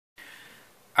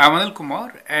I'm Anil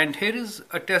Kumar, and here is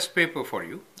a test paper for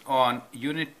you on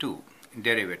Unit 2,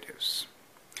 Derivatives.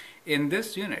 In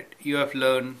this unit, you have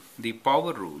learned the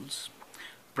power rules,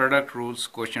 product rules,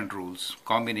 quotient rules,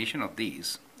 combination of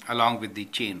these, along with the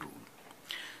chain rule.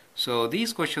 So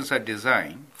these questions are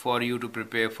designed for you to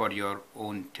prepare for your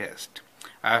own test.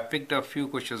 I have picked up few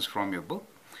questions from your book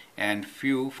and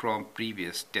few from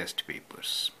previous test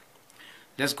papers.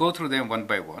 Let's go through them one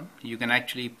by one. You can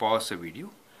actually pause the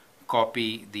video,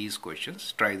 copy these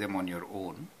questions, try them on your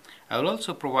own. I will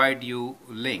also provide you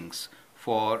links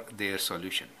for their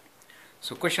solution.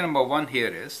 So question number 1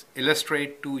 here is,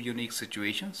 illustrate two unique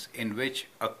situations in which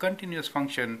a continuous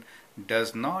function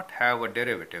does not have a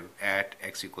derivative at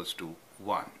x equals to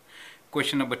 1.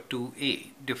 Question number 2a,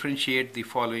 differentiate the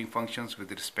following functions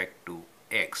with respect to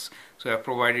x. So I have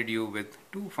provided you with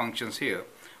two functions here.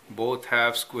 Both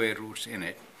have square roots in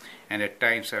it, and at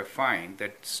times I find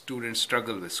that students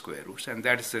struggle with square roots, and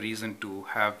that is the reason to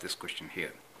have this question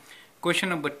here. Question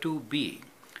number 2b,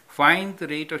 find the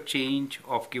rate of change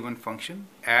of given function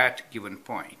at given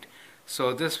point.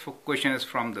 So this question is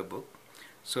from the book.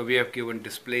 So we have given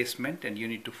displacement, and you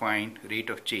need to find rate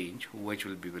of change, which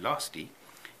will be velocity,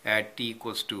 at t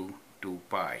equals to 2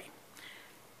 pi.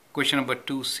 Question number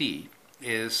 2c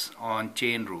is on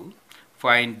chain rule.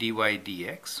 Find dy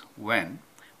dx when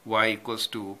y equals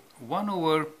to 1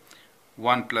 over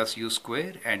 1 plus u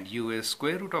square and u is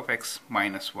square root of x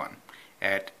minus 1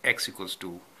 at x equals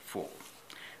to 4.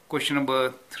 Question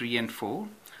number 3 and 4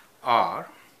 are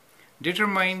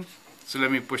determine. So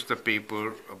let me push the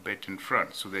paper a bit in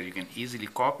front so that you can easily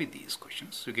copy these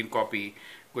questions. So you can copy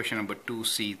question number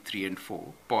 2c, 3 and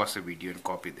 4, pause the video and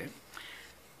copy them.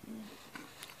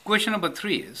 Question number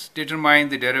 3 is determine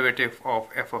the derivative of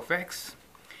f of x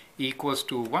equals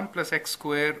to 1 plus x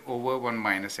squared over 1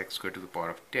 minus x squared to the power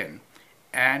of 10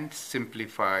 and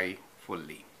simplify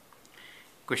fully.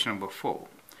 Question number 4.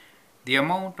 The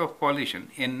amount of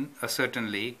pollution in a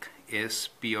certain lake is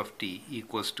P of t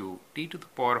equals to t to the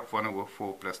power of 1 over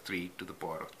 4 plus 3 to the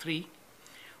power of 3,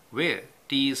 where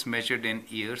t is measured in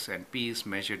years and p is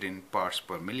measured in parts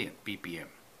per million, ppm.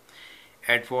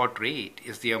 At what rate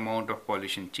is the amount of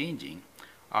pollution changing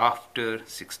after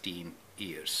 16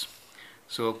 years?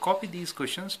 So copy these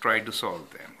questions, try to solve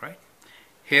them, right?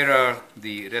 Here are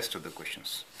the rest of the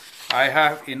questions. I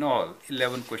have in all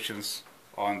 11 questions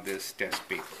on this test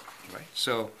paper, right?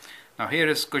 So now here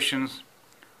is questions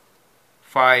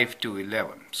 5 to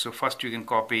 11. So first you can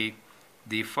copy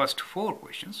the first 4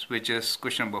 questions, which is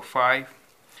question number 5.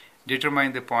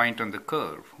 Determine the point on the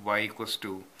curve y equals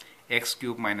to x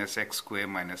cubed minus x squared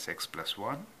minus x plus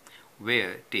 1,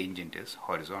 where tangent is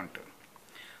horizontal.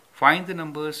 Find the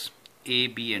numbers a,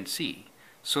 b, and c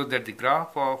so that the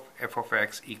graph of f of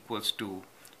x equals to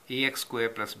ax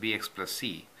squared plus bx plus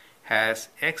c has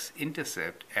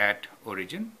x-intercept at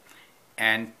origin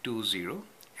and 2, 0,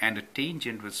 and a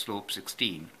tangent with slope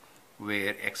 16,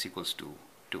 where x equals to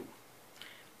 2.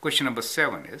 Question number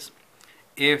 7 is,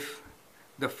 if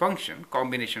the function,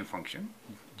 combination function,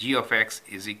 g of x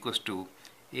is equals to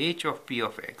h of p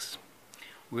of x,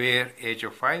 where h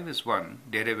of 5 is 1,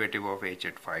 derivative of h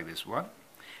at 5 is 1,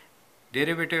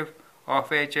 derivative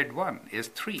of h at 1 is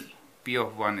 3, p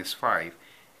of 1 is 5,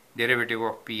 derivative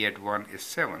of p at 1 is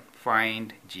 7,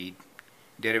 find g,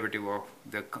 derivative of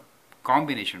the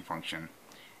combination function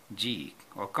g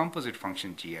or composite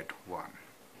function g at 1.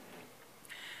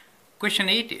 Question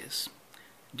 8 is,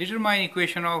 determine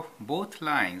equation of both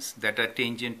lines that are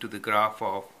tangent to the graph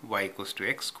of y equals to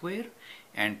x squared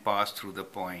and pass through the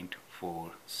point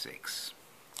 4, 6.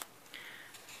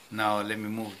 Now let me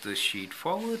move the sheet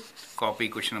forward, copy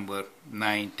question number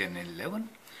 9, 10 and 11.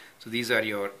 So these are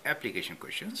your application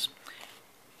questions.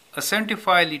 A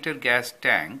 75 liter gas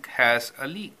tank has a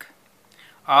leak.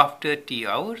 After t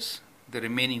hours, the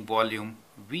remaining volume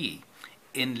V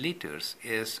in liters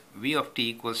is V of t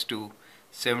equals to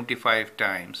 75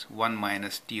 times 1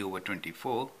 minus t over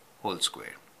 24 whole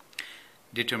square.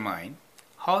 Determine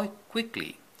how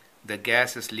quickly the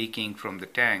gas is leaking from the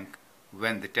tank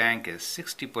when the tank is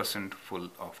 60% full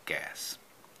of gas.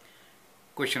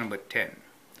 Question number 10.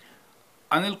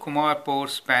 Anil Kumar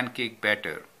pours pancake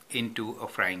batter into a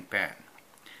frying pan.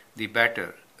 The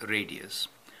batter radius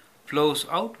flows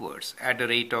outwards at a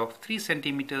rate of 3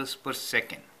 centimeters per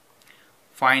second.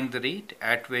 Find the rate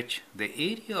at which the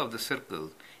area of the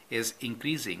circle is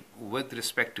increasing with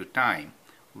respect to time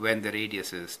when the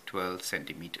radius is 12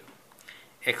 centimeters.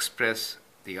 Express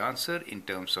the answer in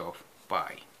terms of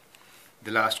pi. The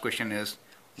last question is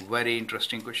very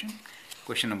interesting question.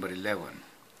 Question number 11.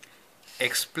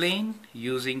 Explain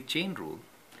using chain rule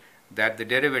that the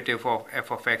derivative of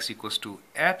f of x equals to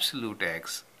absolute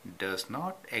x does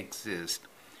not exist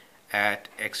at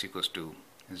x equals to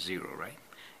 0, right?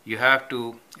 You have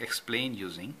to explain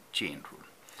using chain rule.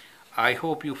 I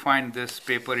hope you find this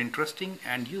paper interesting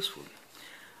and useful.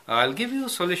 I'll give you a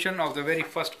solution of the very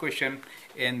first question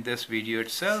in this video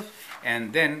itself,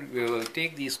 and then we will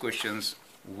take these questions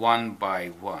one by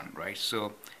one, right?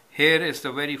 So here is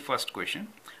the very first question,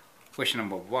 question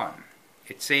number 1.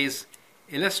 It says,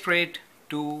 illustrate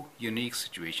two unique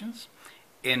situations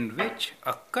in which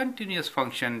a continuous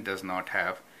function does not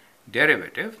have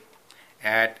derivative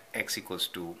at x equals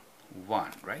to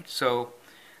 1, right? So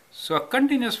a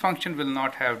continuous function will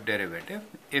not have derivative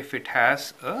if it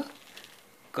has a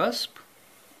cusp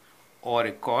or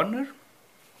a corner,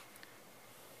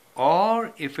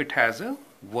 or if it has a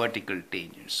vertical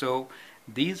tangent. So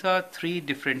these are three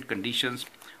different conditions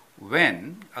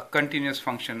when a continuous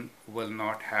function will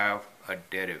not have a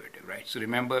derivative, right? So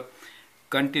remember,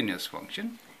 continuous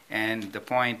function, and the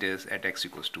point is at x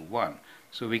equals to 1.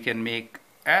 So we can make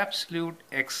absolute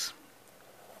x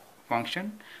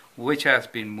function which has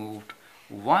been moved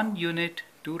 1 unit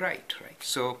to right?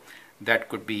 So that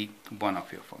could be one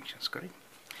of your functions, correct?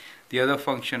 The other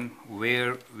function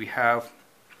where we have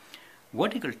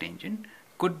vertical tangent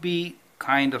could be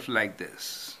kind of like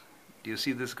this. Do you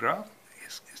see this graph?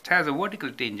 It has a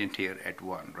vertical tangent here at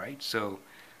 1, right? So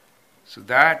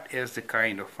that is the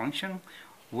kind of function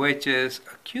which is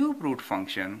a cube root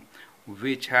function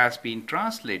which has been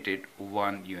translated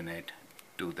 1 unit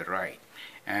to the right.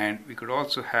 And we could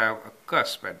also have a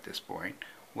cusp at this point.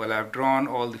 Well, I've drawn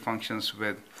all the functions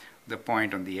with the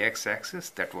point on the x-axis.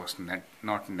 That was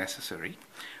not necessary,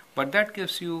 but that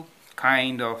gives you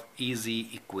kind of easy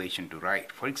equation to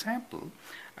write. For example,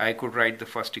 I could write the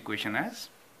first equation as,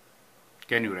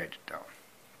 can you write it down?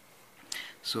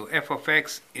 So f of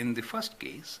x in the first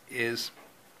case is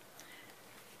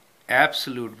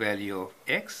absolute value of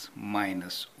x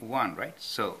minus 1, right?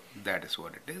 So that is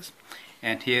what it is.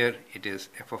 And here it is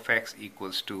f of x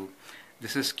equals to,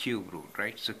 this is cube root,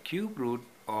 right? So cube root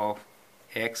of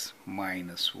x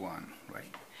minus 1,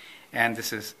 right? And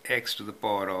this is x to the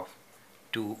power of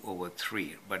 2 over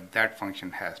 3, but that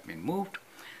function has been moved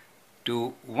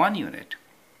to 1 unit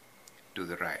to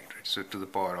the right? So to the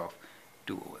power of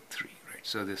 2 over 3, right?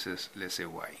 So this is, let's say,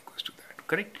 y equals to that,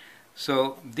 correct?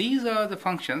 So these are the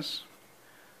functions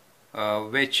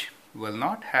which will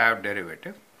not have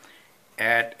derivative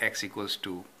at x equals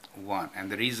to 1.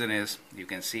 And the reason is, you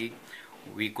can see,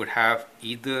 we could have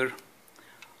either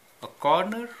a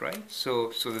corner, right?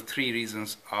 So the three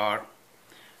reasons are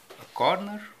a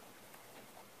corner,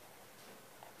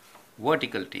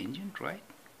 vertical tangent, right?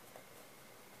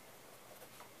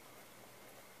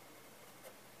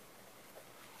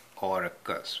 Or a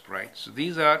cusp, right? So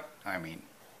these are,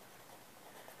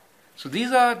 so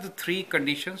these are the three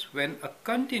conditions when a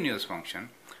continuous function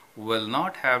will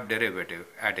not have derivative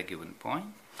at a given point.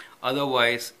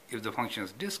 Otherwise, if the function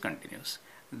is discontinuous,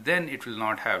 then it will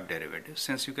not have derivative,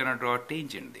 since you cannot draw a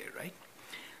tangent there, right?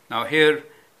 Now here,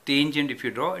 tangent, if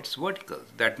you draw, it's vertical.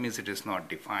 That means it is not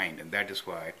defined, and that is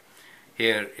why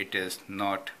here it is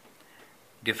not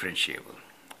differentiable.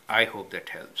 I hope that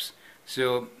helps.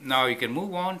 So now you can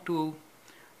move on to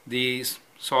these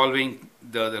solving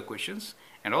the other questions,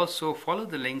 and also follow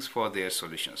the links for their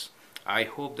solutions. I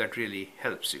hope that really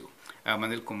helps you. I'm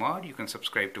Anil Kumar. You can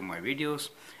subscribe to my videos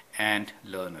and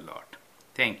learn a lot.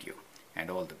 Thank you, and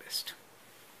all the best.